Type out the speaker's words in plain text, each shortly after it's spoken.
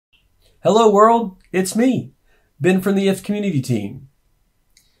Hello world, it's me, Ben from the IF community team.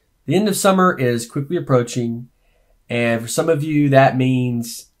 The end of summer is quickly approaching, and for some of you that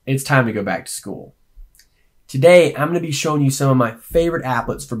means it's time to go back to school. Today I'm going to be showing you some of my favorite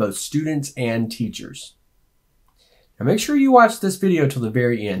applets for both students and teachers. Now make sure you watch this video till the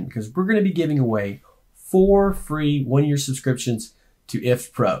very end because we're going to be giving away 4 free one-year subscriptions to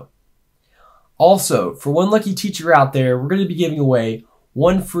IF Pro. Also, for one lucky teacher out there, we're going to be giving away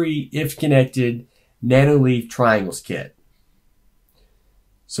 1 free IF Connected Nano Leaf Triangles kit.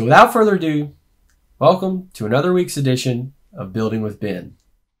 So without further ado, welcome to another week's edition of Building with Ben.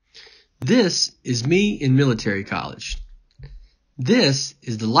 This is me in military college. This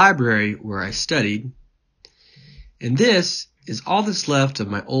is the library where I studied. And this is all that's left of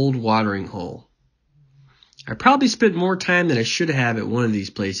my old watering hole. I probably spent more time than I should have at one of these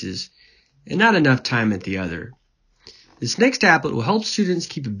places, and not enough time at the other. This next applet will help students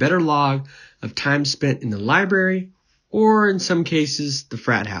keep a better log of time spent in the library, or in some cases, the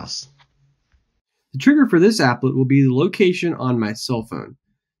frat house. The trigger for this applet will be the location on my cell phone,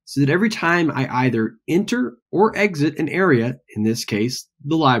 so that every time I either enter or exit an area, in this case,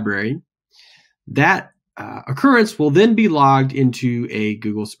 the library, that occurrence will then be logged into a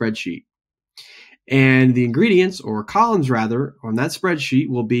Google spreadsheet. And the ingredients, or columns rather, on that spreadsheet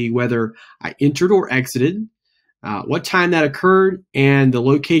will be whether I entered or exited, what time that occurred, and the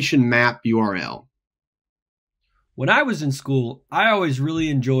location map URL. When I was in school, I always really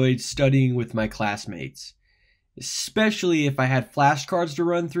enjoyed studying with my classmates, especially if I had flashcards to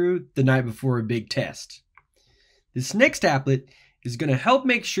run through the night before a big test. This next applet is going to help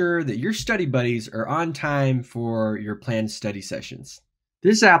make sure that your study buddies are on time for your planned study sessions.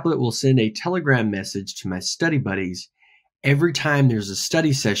 This applet will send a Telegram message to my study buddies every time there's a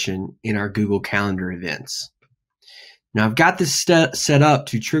study session in our Google Calendar events. Now I've got this set up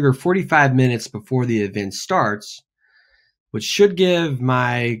to trigger 45 minutes before the event starts, which should give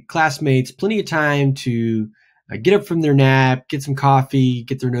my classmates plenty of time to get up from their nap, get some coffee,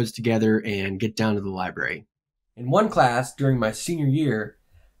 get their notes together, and get down to the library. In one class during my senior year,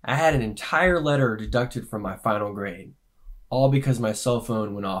 I had an entire letter deducted from my final grade, all because my cell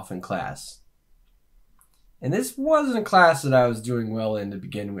phone went off in class. And this wasn't a class that I was doing well in to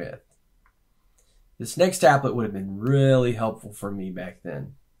begin with. This next applet would have been really helpful for me back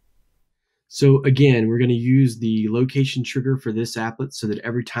then. So again, we're going to use the location trigger for this applet so that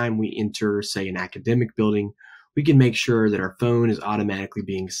every time we enter, say, an academic building, we can make sure that our phone is automatically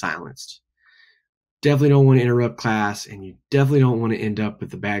being silenced. Definitely don't want to interrupt class, and you definitely don't want to end up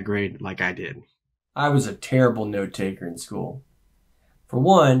with a bad grade like I did. I was a terrible note taker in school. For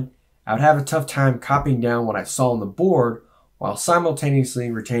one, I would have a tough time copying down what I saw on the board while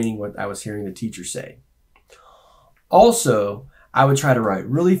simultaneously retaining what I was hearing the teacher say. Also, I would try to write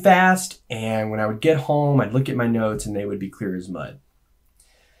really fast, and when I would get home, I'd look at my notes and they would be clear as mud.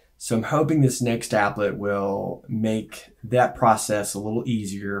 So I'm hoping this next applet will make that process a little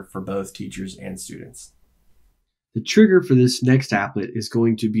easier for both teachers and students. The trigger for this next applet is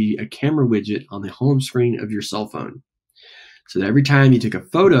going to be a camera widget on the home screen of your cell phone. So that every time you take a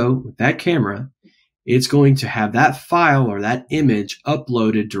photo with that camera, it's going to have that file or that image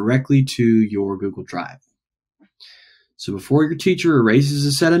uploaded directly to your Google Drive. So before your teacher erases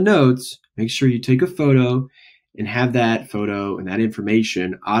a set of notes, make sure you take a photo and have that photo and that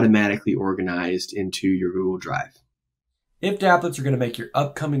information automatically organized into your Google Drive. IF applets are going to make your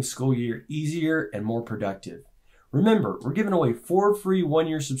upcoming school year easier and more productive. Remember, we're giving away 4 free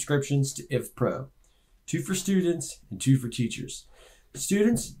one-year subscriptions to IF Pro, 2 for students and 2 for teachers.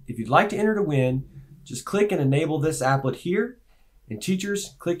 Students, if you'd like to enter to win, just click and enable this applet here, and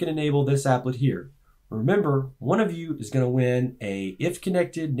teachers, click and enable this applet here. Remember, one of you is going to win a IF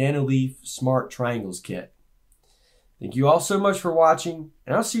Connected Nano Leaf Smart Triangles kit. Thank you all so much for watching,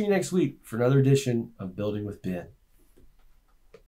 and I'll see you next week for another edition of Building with Ben.